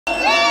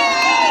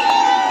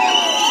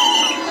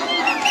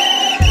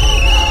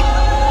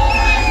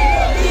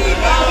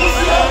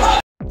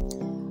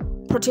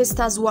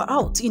Protesters were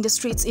out in the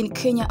streets in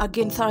Kenya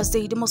again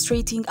Thursday,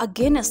 demonstrating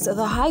against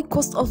the high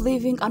cost of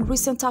living and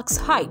recent tax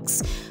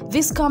hikes.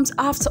 This comes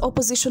after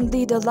opposition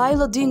leader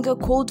Raila Odinga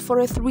called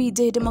for a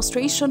 3-day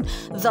demonstration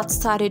that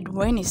started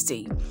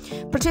Wednesday.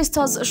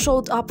 Protesters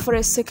showed up for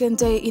a second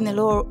day in a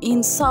row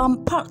in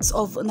some parts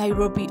of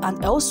Nairobi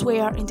and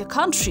elsewhere in the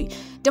country,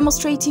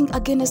 demonstrating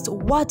against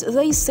what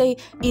they say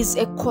is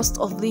a cost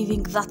of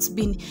living that's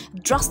been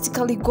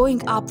drastically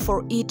going up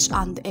for each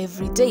and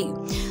every day.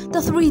 The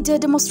 3-day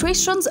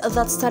demonstrations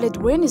that started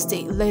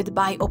Wednesday, led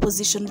by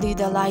opposition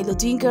leader Raila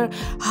Odinga,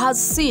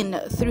 has seen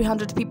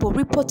 300 people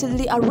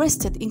reportedly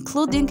arrested,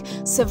 including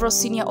several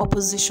senior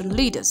opposition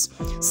leaders.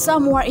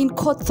 Some were in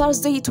court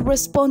Thursday to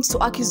respond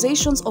to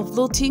accusations of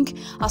looting,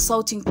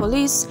 assaulting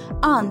police,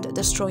 and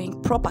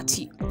destroying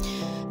property.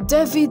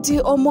 David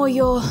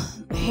Omoyo,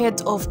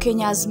 head of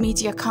Kenya's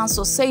Media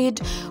Council, said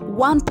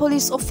one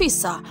police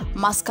officer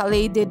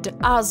masqueraded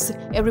as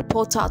a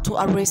reporter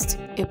to arrest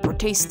a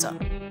protester.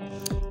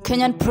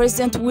 Kenyan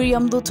President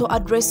William Ruto,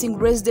 addressing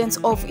residents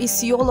of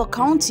Isiolo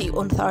County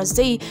on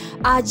Thursday,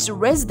 urged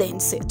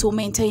residents to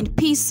maintain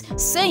peace,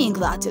 saying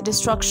that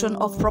destruction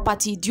of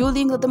property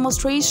during the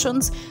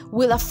demonstrations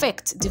will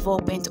affect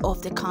development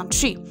of the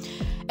country.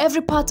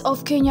 Every part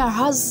of Kenya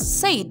has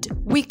said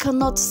we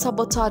cannot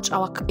sabotage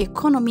our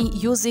economy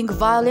using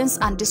violence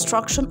and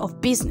destruction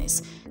of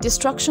business,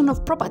 destruction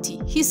of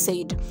property, he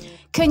said.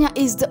 Kenya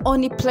is the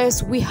only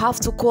place we have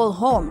to call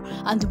home,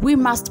 and we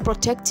must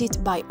protect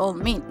it by all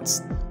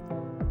means.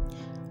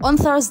 On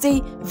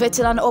Thursday,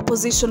 veteran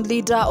opposition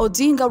leader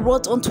Odinga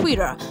wrote on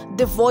Twitter,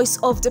 "The voice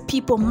of the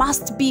people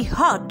must be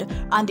heard,"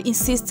 and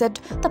insisted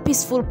the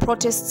peaceful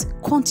protests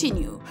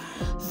continue.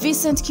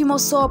 Vincent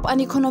Kimosop, an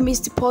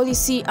economist,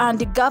 policy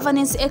and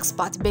governance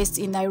expert based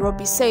in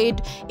Nairobi,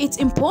 said it's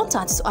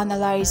important to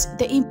analyze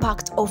the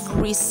impact of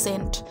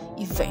recent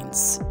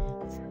events.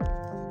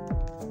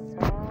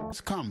 This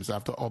comes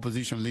after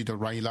opposition leader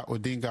Raila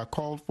Odinga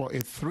called for a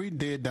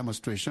 3-day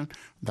demonstration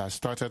that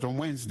started on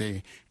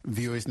Wednesday.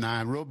 VOA's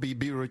Nairobi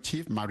Bureau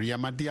Chief Maria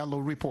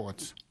Madialo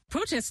reports.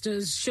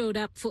 Protesters showed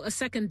up for a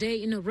second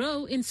day in a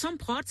row in some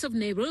parts of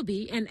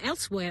Nairobi and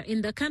elsewhere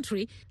in the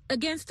country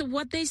against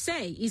what they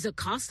say is a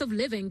cost of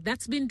living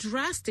that's been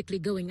drastically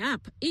going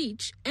up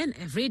each and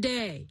every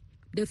day.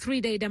 The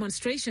 3-day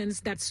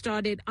demonstrations that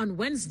started on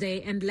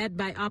Wednesday and led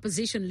by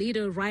opposition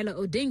leader Raila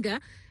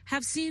Odinga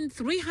have seen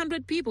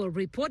 300 people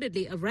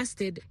reportedly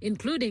arrested,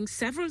 including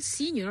several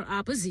senior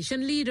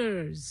opposition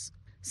leaders.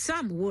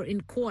 Some were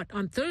in court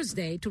on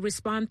Thursday to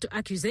respond to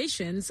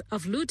accusations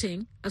of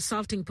looting,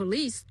 assaulting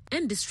police,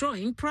 and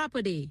destroying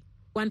property.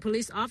 One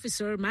police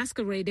officer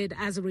masqueraded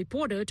as a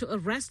reporter to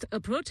arrest a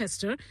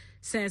protester,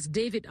 says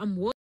David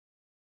Amwo,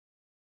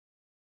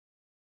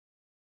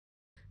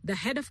 the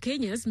head of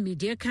Kenya's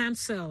Media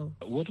Council.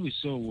 What we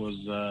saw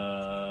was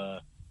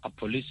a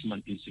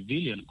policeman in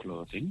civilian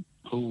clothing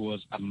who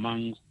was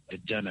among the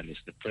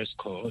journalists, the press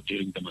corps,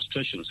 during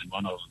demonstrations in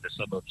one of the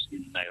suburbs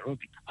in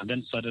Nairobi. And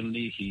then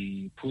suddenly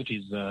he put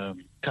his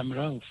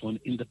camera phone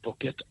in the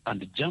pocket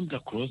and jumped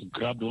across,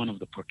 grabbed one of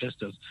the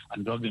protesters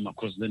and dragged him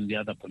across. Then the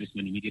other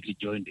policeman immediately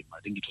joined him.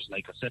 I think it was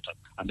like a setup.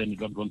 And then he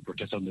grabbed one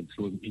protester and then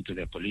threw him into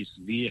their police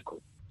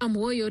vehicle.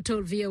 Amoyo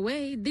told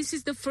VOA this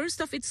is the first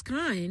of its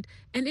kind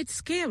and it's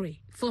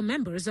scary for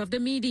members of the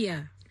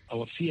media.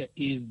 Our fear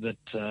is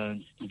that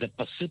the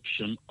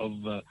perception of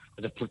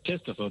the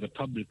protesters or the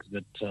public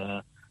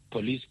that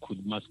police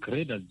could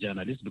masquerade as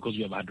journalists, because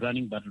we have had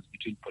running battles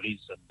between police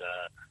and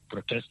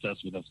protesters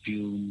with a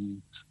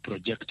few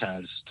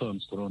projectile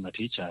stones thrown at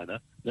each other.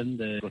 Then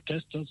the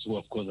protesters, who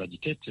of course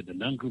agitated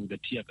and angry with the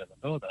tear gas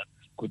and all that,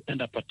 could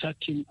end up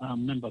attacking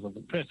members of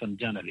the press and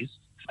journalists,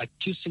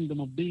 accusing them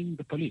of being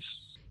the police.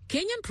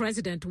 Kenyan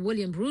President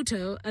William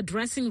Ruto,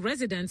 addressing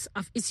residents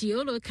of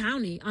Isiolo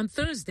County on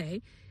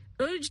Thursday,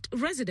 urged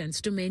residents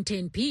to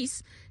maintain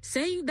peace,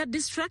 saying that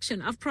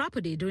destruction of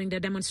property during the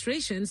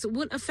demonstrations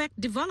will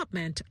affect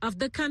development of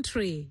the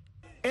country.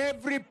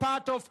 Every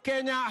part of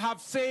Kenya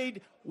have said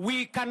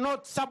we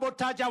cannot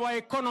sabotage our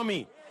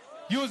economy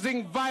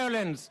using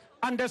violence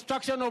and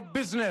destruction of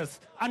business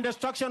and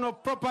destruction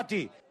of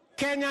property.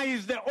 Kenya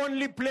is the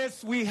only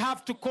place we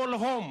have to call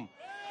home,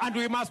 and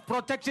we must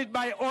protect it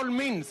by all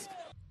means.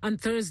 On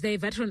Thursday,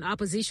 veteran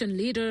opposition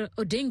leader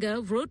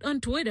Odinga wrote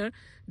on Twitter,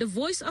 "The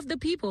voice of the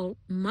people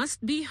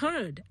must be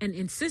heard," and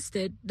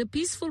insisted the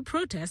peaceful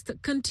protest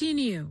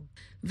continue.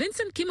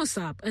 Vincent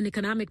Kimosop, an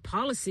economic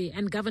policy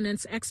and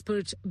governance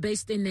expert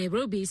based in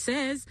Nairobi,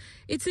 says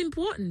it's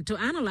important to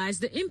analyze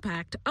the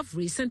impact of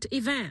recent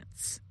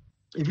events.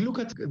 If you look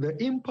at the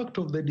impact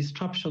of the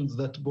disruptions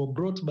that were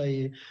brought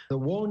by the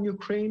war in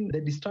Ukraine,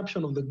 the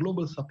disruption of the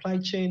global supply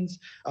chains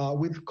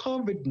with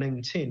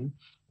COVID-19,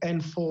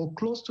 And for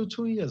close to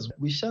 2 years,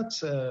 we shut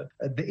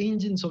the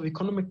engines of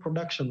economic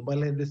production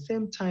while at the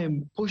same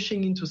time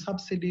pushing into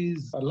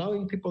subsidies,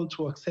 allowing people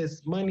to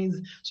access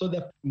monies. So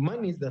the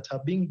monies that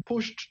are being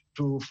pushed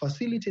to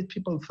facilitate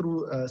people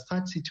through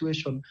such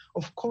situation.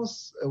 Of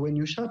course, when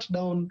you shut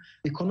down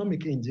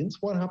economic engines,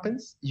 what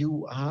happens?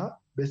 You are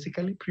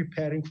basically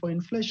preparing for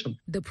inflation.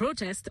 The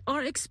protests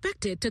are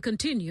expected to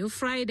continue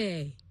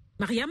Friday.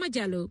 Mariama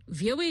Diallo,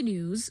 VOA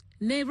News,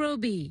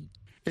 Nairobi.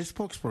 A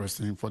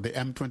spokesperson for the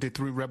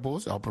M23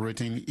 rebels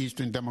operating in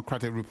Eastern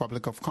Democratic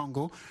Republic of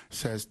Congo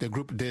says the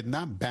group did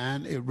not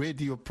ban a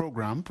radio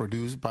program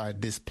produced by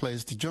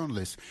displaced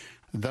journalists.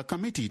 The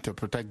Committee to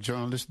Protect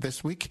Journalists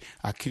this week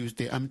accused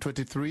the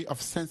M23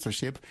 of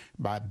censorship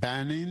by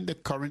banning the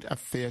current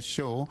affairs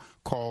show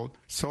called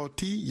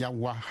Sauti ya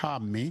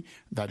Wahami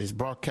that is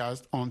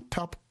broadcast on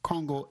Top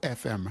Congo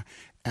FM.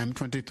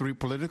 M23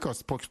 political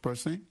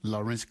spokesperson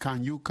Lawrence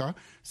Kanyuka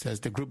says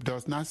the group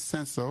does not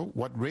censor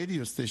what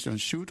radio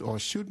stations should or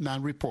should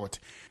not report.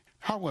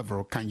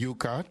 However,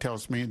 Kanyuka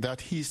tells me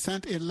that he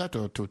sent a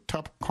letter to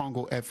Top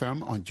Congo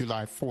FM on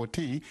July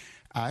 14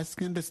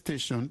 asking the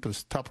station to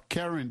stop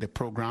carrying the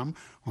program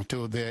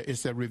until there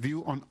is a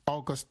review on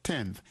August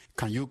 10th.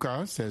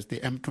 Kanyuka says the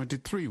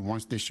M23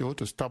 wants the show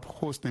to stop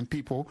hosting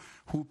people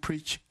who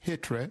preach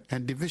hatred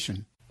and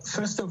division.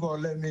 First of all,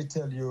 let me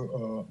tell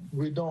you,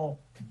 we don't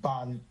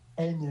ban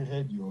any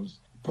radios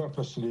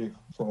purposely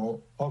for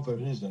other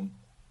reason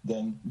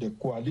than the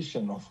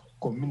coalition of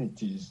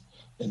communities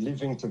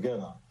living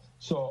together.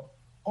 So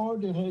all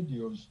the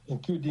radios,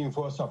 including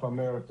Voice of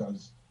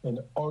Americas and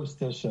all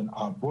stations,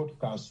 are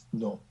broadcast,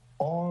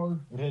 all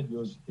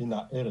radios in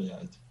our area.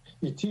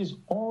 It is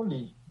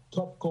only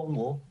Top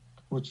Congo,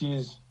 which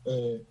is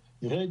a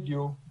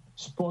radio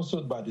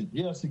sponsored by the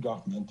DRC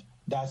government,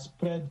 that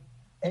spread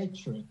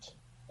hatred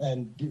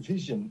and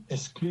division,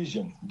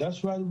 exclusion.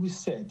 That's why we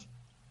said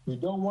we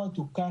don't want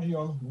to carry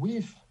on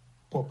with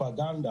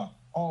propaganda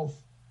of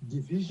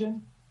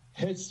division,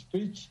 hate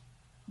speech,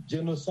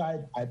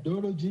 genocide,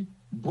 ideology,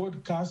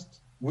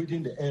 broadcast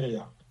within the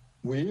area.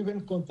 We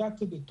even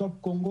contacted the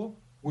Top Congo.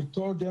 We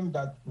told them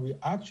that we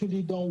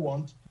actually don't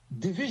want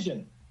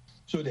division.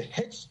 So the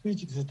hate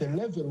speech is at a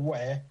level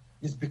where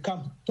it's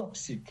become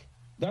toxic.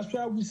 That's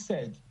why we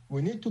said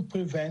we need to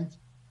prevent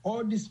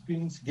all these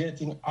things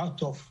getting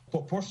out of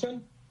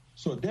proportion.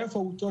 So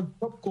therefore, we told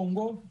Top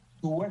Congo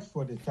to wait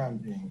for the time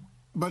being.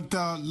 But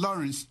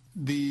Lawrence,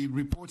 the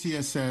report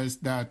here says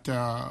that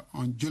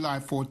on July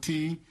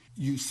 14,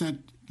 you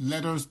sent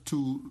letters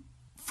to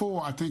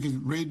 4, I think it's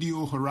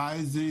Radio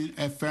Horizon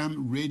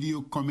FM,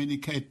 Radio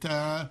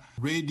Communicator,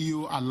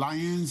 Radio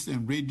Alliance,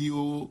 and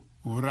Radio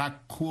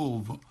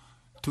Rakov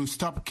to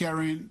stop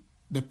carrying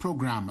the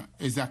program.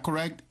 Is that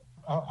correct?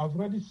 I've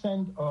already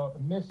sent a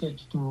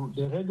message to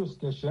the radio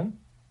station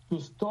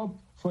to stop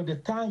for the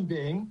time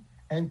being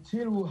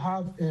until we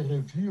have a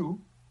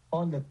review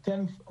on the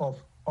 10th of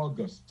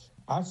August.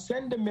 I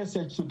sent a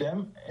message to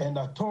them and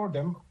I told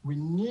them we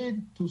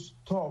need to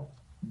stop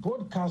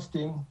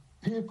broadcasting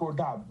people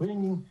that are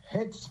bringing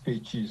hate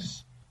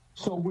speeches.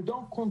 So we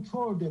don't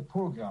control their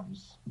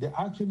programs. They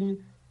actually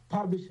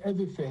publish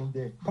everything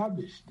they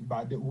published,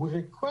 but we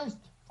request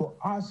for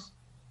us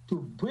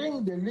to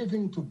bring the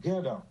living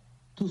together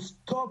to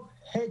stop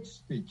hate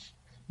speech.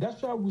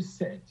 That's why we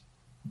said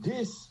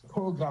this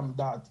program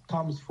that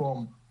comes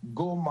from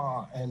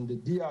Goma and the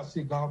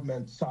DRC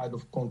government side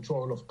of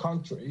control of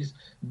countries,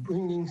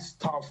 bringing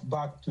stuff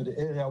back to the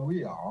area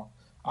we are,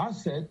 I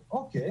said,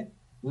 okay,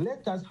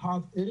 let us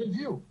have a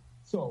review.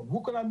 So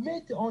we're going to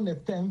meet on the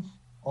 10th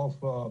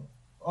of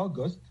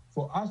August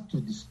for us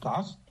to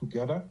discuss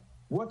together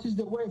what is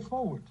the way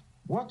forward,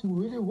 what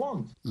we really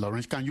want.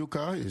 Lawrence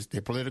Kanyuka is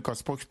the political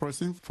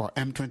spokesperson for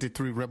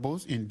M23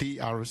 rebels in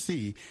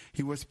DRC.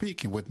 He was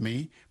speaking with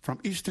me from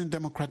Eastern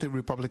Democratic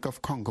Republic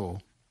of Congo.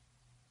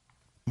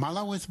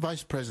 Malawi's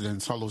Vice President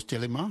Saulos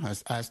Chilima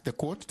has asked the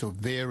court to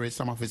vary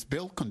some of his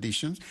bail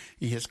conditions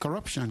in his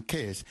corruption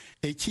case.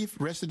 A chief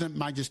resident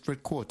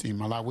magistrate court in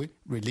Malawi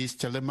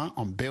released Chilima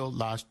on bail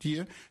last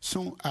year,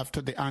 soon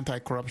after the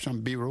Anti-Corruption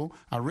Bureau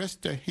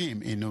arrested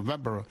him in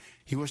November.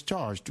 He was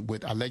charged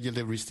with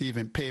allegedly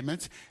receiving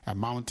payments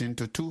amounting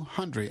to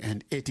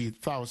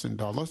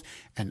 $280,000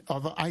 and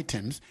other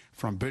items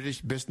from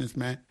British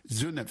businessman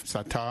Zunef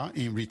Sattar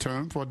in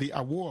return for the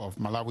award of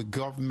Malawi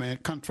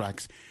government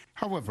contracts.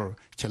 However,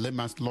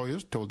 Chilima's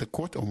lawyers told the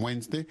court on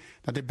Wednesday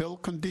that the bail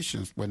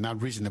conditions were not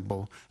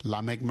reasonable.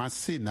 Lamek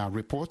Masina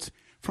reports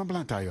from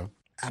Blantyre.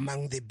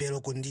 Among the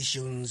bail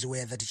conditions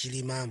were that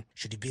Chilima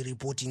should be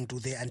reporting to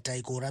the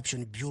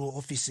Anti-Corruption Bureau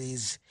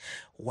offices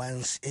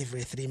once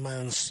every 3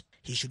 months.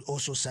 He should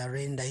also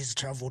surrender his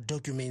travel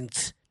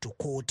documents to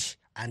court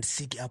and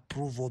seek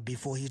approval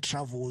before he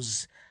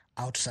travels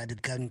outside the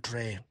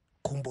country.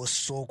 Kumbo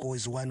Soko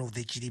is one of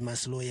the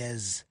Chilima's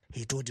lawyers.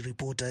 He told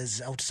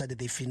reporters outside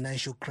the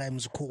Financial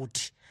Crimes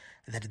Court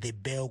that the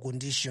bail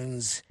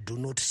conditions do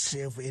not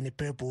serve any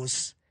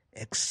purpose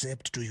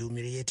except to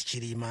humiliate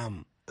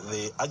Chilima.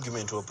 The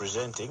argument we're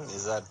presenting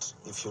is that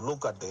if you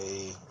look at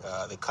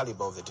the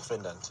caliber of the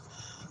defendant,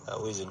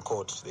 who is in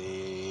court,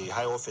 the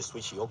high office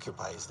which he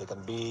occupies, there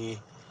can be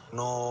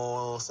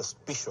no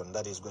suspicion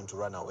that he's going to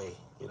run away.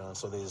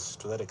 So there's,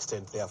 to that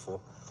extent, therefore,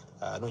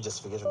 no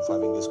justification for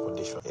having this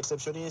condition.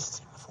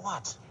 Exceptionist for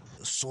what?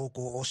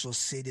 Soko also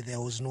said there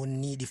was no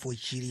need for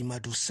Chilima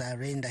to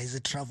surrender his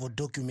travel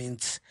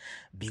documents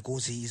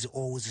because he is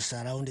always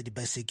surrounded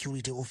by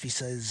security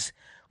officers,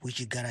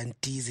 which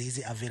guarantees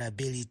his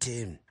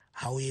availability.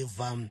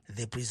 However,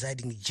 the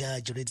presiding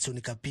judge, Redson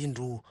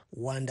Kapindu,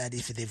 wondered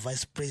if the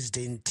vice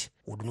president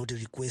would not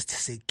request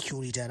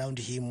security around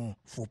him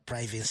for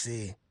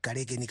privacy.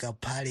 Kareke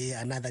Nikapale,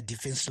 another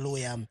defense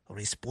lawyer,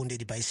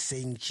 responded by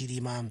saying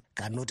Chilima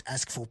cannot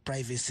ask for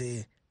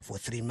privacy for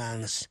 3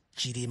 months.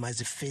 Chilima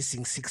is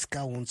facing 6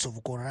 counts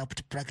of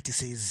corrupt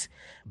practices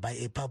by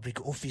a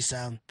public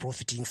officer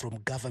profiting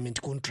from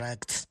government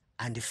contracts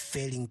and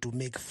failing to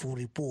make full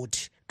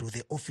report to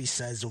the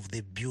officers of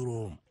the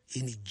bureau.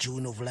 In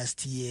June of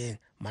last year,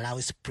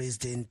 Malawi's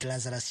President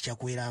Lazarus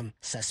Chakwera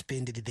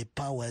suspended the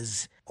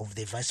powers of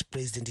the Vice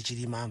President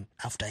Chilima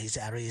after his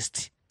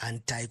arrest.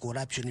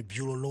 Anti-Corruption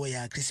Bureau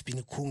lawyer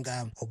Crispin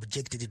Kunga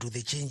objected to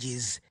the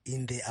changes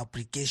in the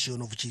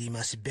application of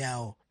Chilima's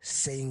bail,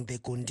 saying the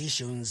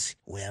conditions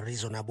were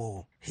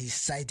reasonable. He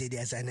cited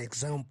as an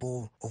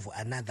example of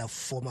another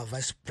former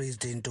Vice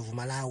President of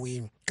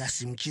Malawi,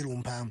 Kassim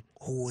Chilumba,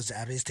 who was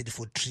arrested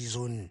for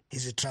treason.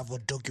 His travel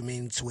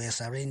documents were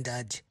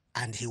surrendered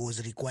and he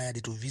was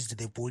required to visit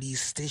the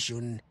police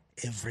station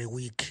every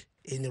week.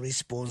 In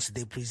response,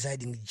 the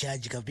presiding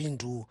judge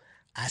Kapindu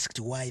asked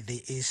why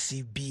the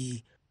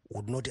ACB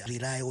would not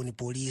rely on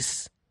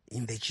police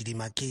in the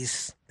Chilima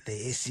case. The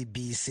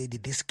ACB said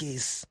this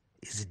case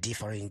is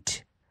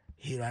different.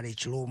 Hilary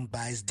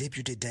Chilomba is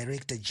Deputy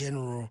Director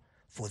General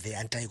for the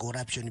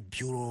Anti-Corruption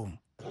Bureau.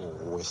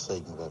 We're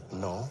saying that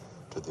no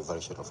to the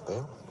variation of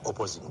bail,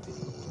 opposing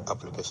the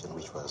application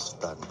which was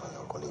done by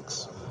our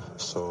colleagues.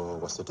 So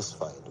we're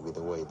satisfied with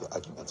the way the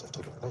arguments have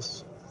taken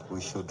place.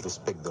 We should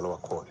respect the lower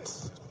court,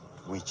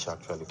 which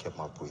actually came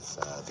up with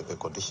the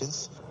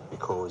conditions,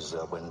 because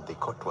when the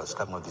court was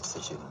coming on the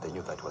decision, they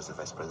knew that it was the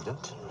vice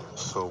president.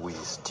 So we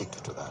stick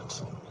to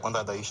that. On the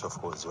other issue, of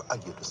course, you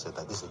argue to say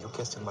that this is a new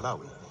case in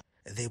Malawi.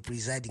 The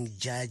presiding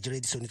judge,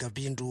 Redson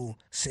Kapindu,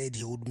 said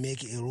he would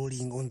make a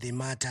ruling on the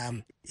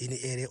matter in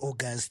early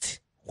August,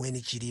 when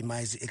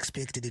Chilima is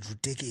expected to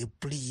take a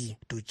plea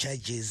to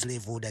charges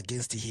leveled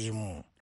against him.